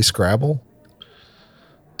 Play Scrabble.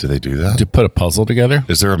 Do they do that? To put a puzzle together?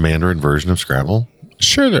 Is there a Mandarin version of Scrabble?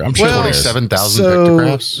 Sure, I'm sure there is. 47,000 So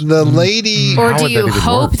pictographs. the lady, Or How do would you that even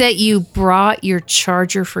hope work? that you brought your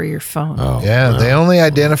charger for your phone? Oh, yeah, they only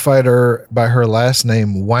identified her by her last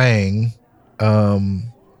name, Wang.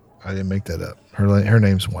 I didn't make that up. Her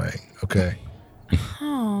name's Wang. Okay.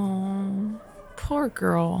 Oh, poor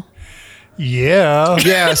girl. Yeah.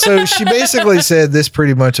 Yeah, so she basically said this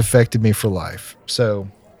pretty much affected me for life. So,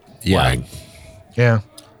 Yeah. yeah.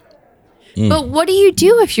 But what do you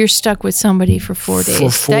do if you're stuck with somebody for 4 days? For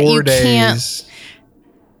 4 that you days. can't,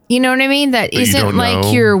 you know what I mean? That you isn't don't like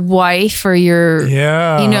know. your wife or your,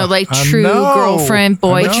 Yeah. you know, like I true know. girlfriend, I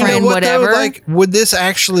know. But you know boyfriend, what, whatever. though? Like, would this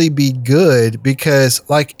actually be good? Because,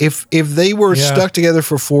 like, if they were Yeah. stuck together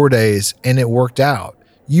for 4 days and it worked out,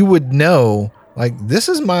 you would know, like, this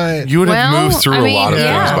is my. You would have Well, moved through I a mean, lot of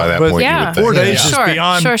yeah. things by that But- point. You Yeah. would think. 4 days Sure, is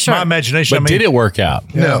beyond sure. my imagination. But did it work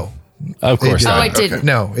out? No. Of course did oh, not. it didn't.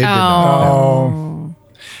 No, it did not.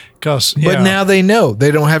 Because But now they know they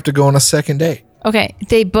don't have to go on a second date. Okay,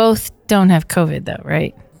 they both don't have COVID though,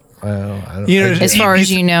 right? Well, I don't You know, As far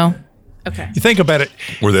as you know. Okay. You think about it.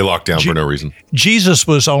 Were they locked down for no reason? Jesus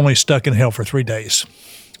was only stuck in hell for 3 days.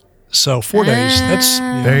 So 4 days. That's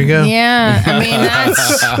There you go. Yeah, I mean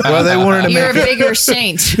that's Well, they wanted to you're a make bigger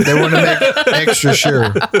saint. they wanted to make extra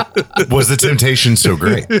sure. Was the temptation so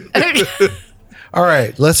great? All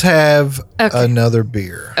right, let's have Okay. another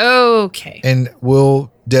beer, Okay. and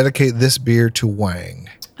we'll dedicate this beer to Wang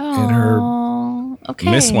and her. Oh,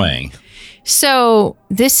 okay. Miss Wang. So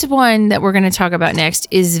this one that we're going to talk about next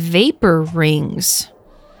is Vapor Rings,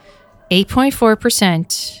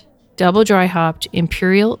 8.4%, double dry hopped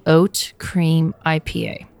Imperial Oat Cream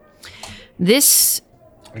IPA. This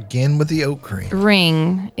Again with the oat cream.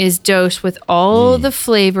 ring is dosed with all the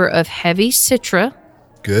flavor of heavy Citra,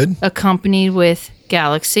 Good. accompanied with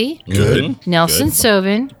Galaxy, Good. Nelson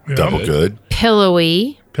Sauvin, Double good.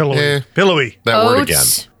 Pillowy, pillowy. Eh. Pillowy. That word again.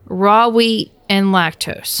 oats, raw wheat, and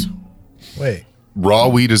lactose. Wait. Raw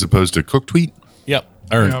wheat as opposed to cooked wheat? Yep.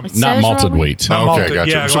 Or It not says malted raw wheat. Not Okay, malted,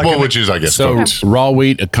 gotcha. yeah, so like what an- would you, I guess, So cooked? raw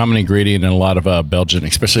wheat, a common ingredient in a lot of Belgian,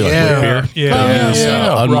 especially like Yeah. root beer. Yeah. is,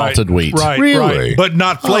 unmalted wheat. Right. Really? Right. But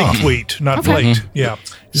not flaked wheat. Not flaked. Yeah.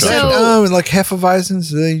 Is So- that like Hefeweizens?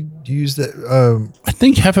 Do they use that? I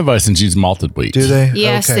think Hefeweizens use malted wheat. Do they?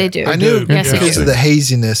 Yes, they do. I knew They do. Yes, they because do. of the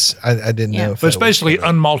haziness. I didn't Yeah. know. If But it's that was- basically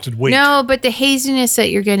unmalted wheat. No, but the haziness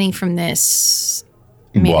that you're getting from this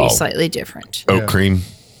may Wow. be slightly different. Oat cream?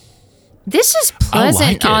 This is I like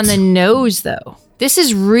pleasant it. on the nose, though. This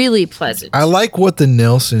is really pleasant. I like what the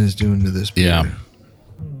Nelson is doing to this beer. Yeah.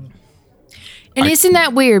 And isn't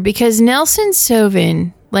that weird? Because Nelson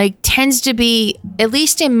Sauvin, like, tends to be, at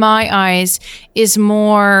least in my eyes, is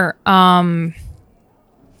more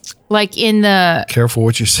like in the Careful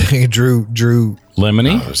what you're saying, Drew.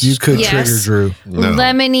 Lemony. You could Yes. trigger Drew. No.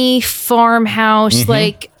 lemony farmhouse.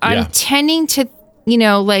 Like, Yeah. I'm tending to,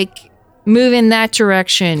 like, move in that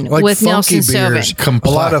direction Like with funky Nelson beers. Sauvin. A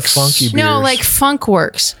lot of funky beers. No, like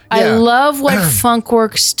Funkworks. I Yeah. love what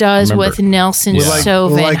Funkworks does Remember- with Nelson with like,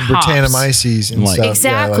 Sauvin with like hops. Britannomyces and Like- stuff.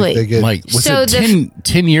 Exactly. Yeah, they get, Like, was So it the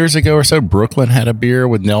 10 years ago or so, Brooklyn had a beer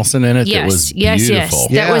with Nelson in it that was yes, beautiful.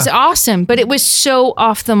 yes. That was awesome, but it was so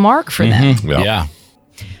off the mark for them. Yeah. Yeah.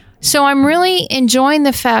 So I'm really enjoying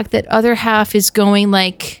the fact that other half is going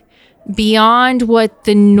like beyond what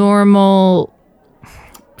the normal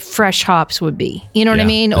fresh hops would be. You know what I Yeah,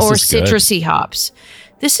 mean? this Or is good. citrusy hops.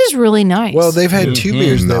 This is really nice. well, they've had two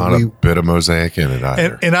beers that Not we. a bit of mosaic in it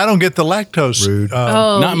either. And I don't get the lactose. Rude.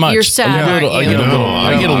 oh, Not much. You're sad, A little, aren't I you? get a little,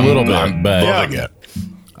 I get a little bit, I'm but loving it.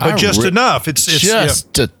 But just enough. It's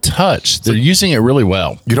just a touch. They're using it really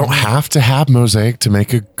well. You don't have to have mosaic to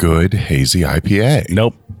make a good hazy IPA.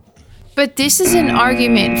 Nope. But this is an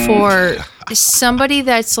argument for somebody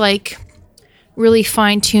that's like really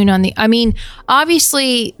fine-tuned on the, I mean,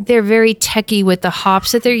 obviously they're very techie with the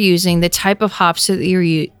hops that they're using, the type of hops that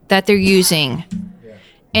they're using,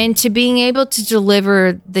 and to being able to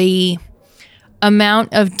deliver the amount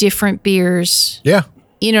of different beers, Yeah.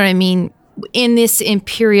 you know what I mean, in this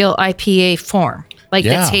Imperial IPA form, like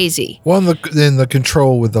Yeah. that's hazy. Well, then the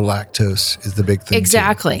control with the lactose is the big thing. too.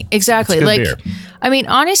 Exactly. It's Exactly. good Like, beer. I mean,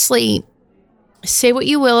 honestly, say what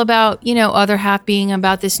you will about, other half being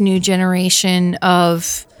about this new generation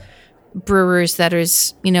of brewers that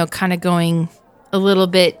is, kind of going a little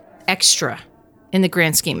bit extra in the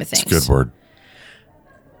grand scheme of things. Good word.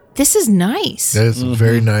 This is nice. That is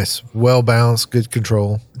very nice, well balanced, good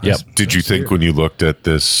control. Yep. Did you think when you looked at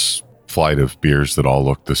this flight of beers that all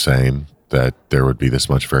looked the same that there would be this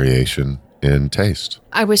much variation in taste?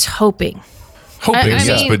 I was hoping. Hoping, I yes,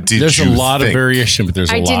 mean- but did There's you a lot of think? variation, but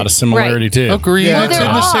there's I a lot didn't- of similarity right. too. Agree. Well, It's there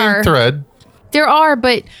in the same are. thread. There are,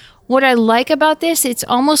 but what I like about this, it's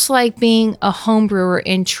almost like being a home brewer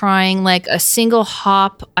and trying like a single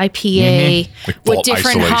hop IPA Like with vault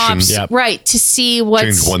different isolation. hops, Yep. right? To see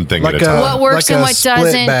what's Change one thing Like at a time. what works like and a what split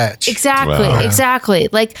doesn't. batch. Exactly, Wow. exactly.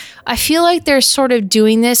 Like I feel like they're sort of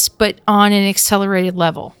doing this, but on an accelerated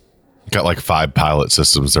level. Got like 5 pilot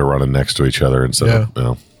systems they're running next to each other instead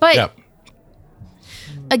of, But Yep.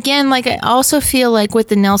 again, like I also feel like with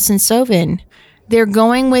the Nelson Sauvin, they're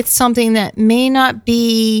going with something that may not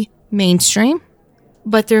be mainstream,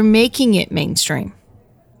 but they're making it mainstream.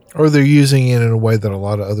 Or they're using it in a way that a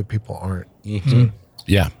lot of other people aren't.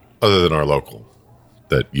 Yeah. other than our local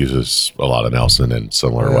that uses a lot of Nelson in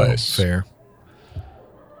similar Well, ways. Fair.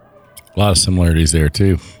 A lot of similarities there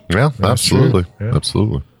too. Yeah, absolutely. true. Yeah.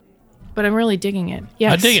 Absolutely. But I'm really digging it.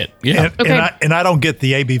 Yes. I dig it. Yeah. And, Okay. and I don't get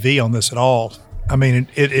the ABV on this at all. I mean,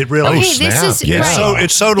 it really. Okay, this is Yeah. right. So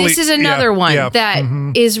it's totally. This is another one that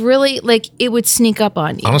is really like it would sneak up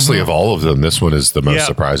on you. Honestly, of all of them, this one is the most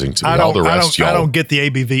surprising to me. All the rest, I don't get the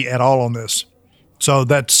ABV at all on this. So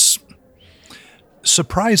that's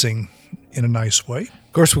surprising in a nice way.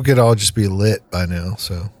 Of course, we could all just be lit by now.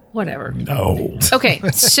 So Whatever. No. Okay,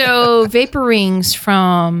 so Vapor Rings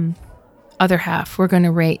from Other Half, we're going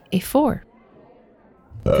to rate a 4.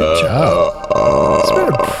 good job. It's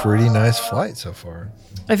been a pretty nice flight so far.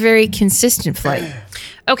 A very consistent flight.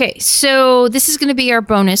 Okay, so this is going to be our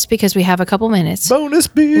bonus because we have a couple minutes. Bonus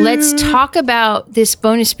beer. Let's talk about this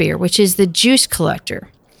bonus beer, which is the Juice Collector.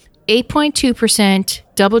 8.2%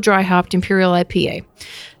 double dry hopped Imperial IPA.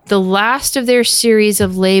 The last of their series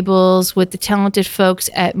of labels with the talented folks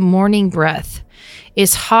at Morning Breath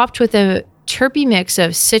is hopped with a terpy mix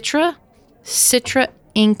of Citra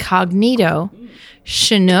Incognito,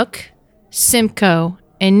 Chinook, Simcoe,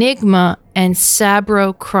 Enigma, and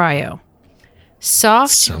Sabro Cryo.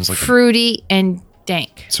 Soft, fruity, and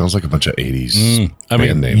dank. Sounds like a bunch of 80s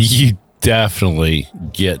band names. You definitely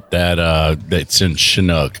get that that's in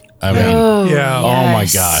Chinook. I mean, Yeah. oh my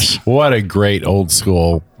gosh. What a great old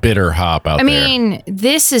school bitter hop out I there. mean,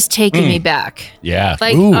 this is taking me back. Yeah.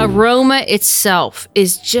 Like, Ooh. aroma itself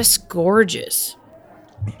is just gorgeous.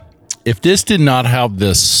 If this did not have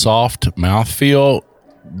this soft mouthfeel,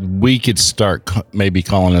 we could start maybe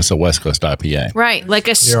calling this a West Coast IPA. Right, like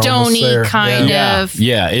a You're almost stony there. kind Yeah. of.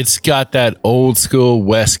 Yeah, it's got that old school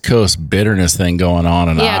West Coast bitterness thing going on,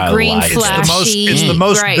 and Yeah, I green like flash. it. It's the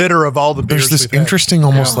most Right. bitter of all the beers. There's this we've had. interesting,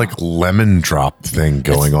 almost like lemon drop thing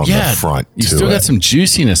going on the front. You to still it. got some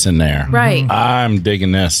juiciness in there. Right. I'm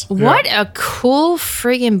digging this. What a cool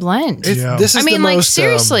friggin' blend. Yeah. This is I mean, the like, most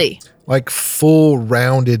seriously. like full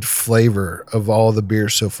rounded flavor of all the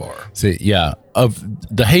beers so far. See, yeah, of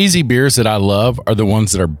the hazy beers that I love are the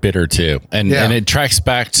ones that are bitter too, and Yeah. and it tracks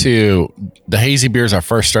back to the hazy beers I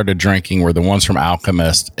first started drinking were the ones from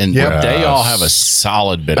Alchemist, and Yep. they all have a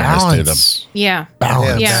solid bitterness to them. balance. Yeah.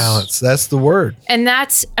 Balance. Yeah. Balance. That's the word. And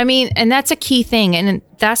that's a key thing. And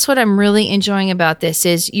that's what I'm really enjoying about this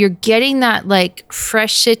is you're getting that like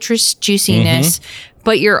fresh citrus juiciness,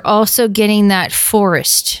 but you're also getting that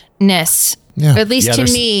forestness. Yeah. At least Yeah, to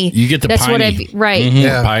there's- me, you get the that's what piney. I've, right.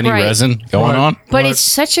 Yeah. Piney Right. resin going on. But it's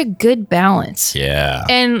such a good balance. Yeah,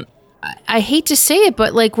 And I hate to say it,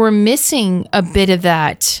 but like we're missing a bit of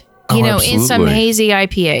that, you know, in some absolutely. hazy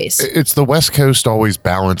IPAs. It's the West Coast always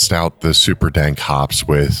balanced out the super dank hops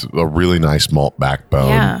with a really nice malt backbone.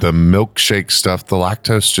 Yeah. The milkshake stuff, the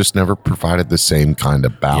lactose just never provided the same kind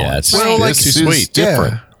of balance. Yeah, it's- Well, it's this too is sweet.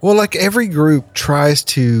 different. Yeah. Well, like every group tries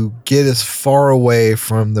to get as far away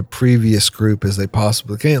from the previous group as they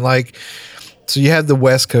possibly can. Like, so you have the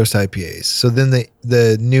West Coast IPAs. So then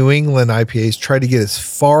the New England IPAs try to get as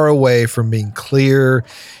far away from being clear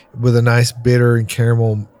with a nice bitter and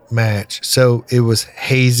caramel match. So it was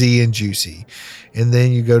hazy and juicy. And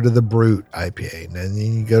then you go to the Brute IPA, and then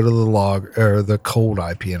you go to the log or the cold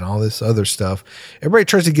IPA and all this other stuff. Everybody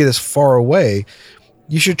tries to get as far away.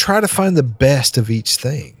 You should try to find the best of each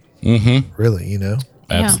thing. Mm-hmm. Really, you know?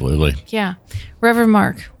 absolutely. Yeah. Reverend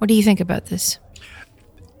Mark, what do you think about this?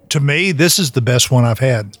 To me, this is the best one I've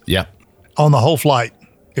had Yeah, on the whole flight.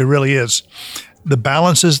 It really is. The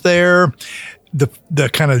balance is there. The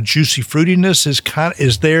kind of juicy fruitiness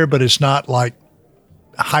is there, but it's not like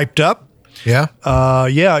hyped up. Yeah.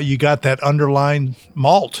 Yeah, you got that underlying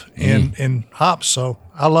malt and hops. So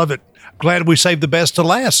I love it. Glad we saved the best to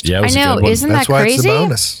last. yeah. It I was a know, good one. isn't That's that why crazy? it's the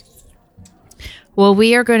bonus. Well,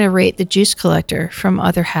 we are going to rate the Juice Collector from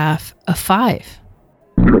Other Half a 5.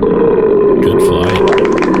 Good flight.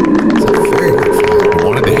 Very good flavor. I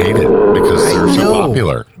wanted to hate it because they're so know.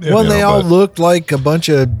 popular. Well, You they know, all but- looked like a bunch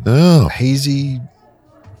of Oh. hazy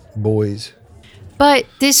boys. But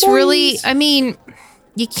this really, I mean,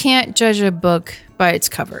 you can't judge a book by its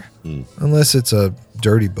cover. Unless it's a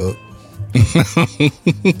dirty book.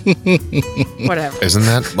 Whatever. Isn't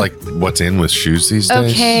that like what's in with shoes these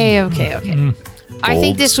days? Okay. I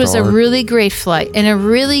think Gold this was a star. really great flight and a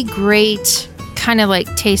really great kind of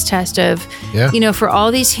like taste test of, Yeah. you know, for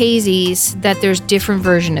all these hazies, that there's different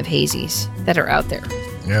version of hazies that are out there.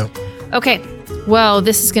 Yeah. Okay. Well,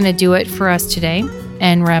 this is going to do it for us today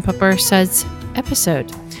and wrap up our Suds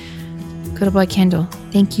episode. Good boy Kendall,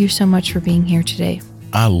 thank you so much for being here today.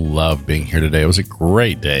 I love being here today. It was a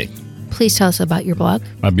great day. Please tell us about your blog.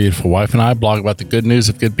 My beautiful wife and I blog about the good news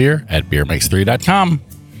of good beer at beermakes3.com.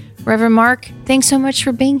 Reverend Mark, thanks so much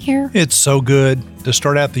for being here. It's so good to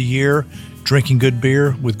start out the year drinking good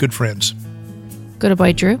beer with good friends. Good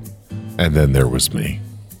boy Drew. And then there was me.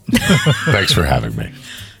 Thanks for having me.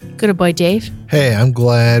 Good boy, Dave. Hey, I'm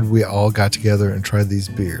glad we all got together and tried these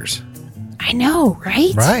beers. I know,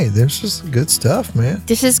 right? Right. There's just good stuff, man.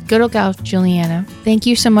 This is good old gal Juliana. Thank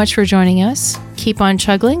you so much for joining us. Keep on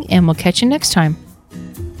chuggling, and we'll catch you next time.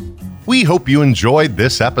 We hope you enjoyed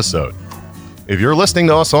this episode. If you're listening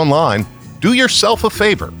to us online, do yourself a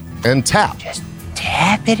favor and tap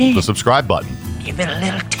Tap it in. the subscribe button. Give it a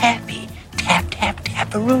little tappy. Tap, tap,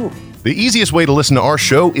 tap-a-roo. The easiest way to listen to our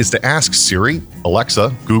show is to ask Siri,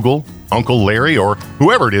 Alexa, Google, Uncle Larry, or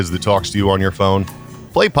whoever it is that talks to you on your phone.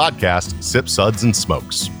 Play podcast Sip, Suds, and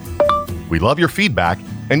Smokes. We love your feedback,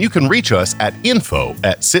 and you can reach us at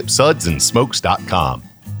info@sipsudsandsmokes.com.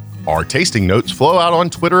 Our tasting notes flow out on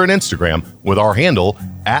Twitter and Instagram with our handle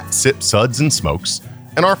 @SipSudsAndSmokes,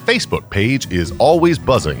 and our Facebook page is always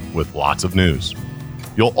buzzing with lots of news.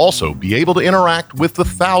 You'll also be able to interact with the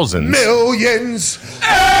thousands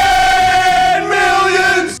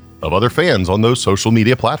of other fans on those social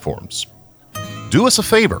media platforms. Do us a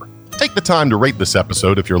favor. Take the time to rate this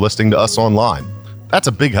episode if you're listening to us online. That's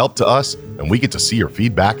a big help to us, and we get to see your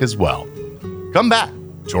feedback as well. Come back,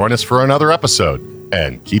 join us for another episode,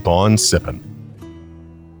 and keep on sipping.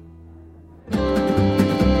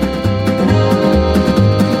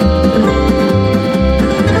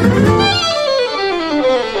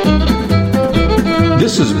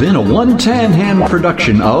 This has been a One Tan Hand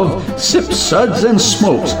production of Sip, Suds, and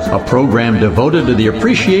Smokes, a program devoted to the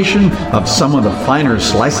appreciation of some of the finer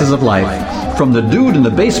slices of life. From the Dude in the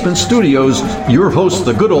Basement Studios, your hosts,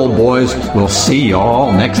 the Good Old Boys, will see you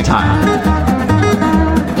all next time.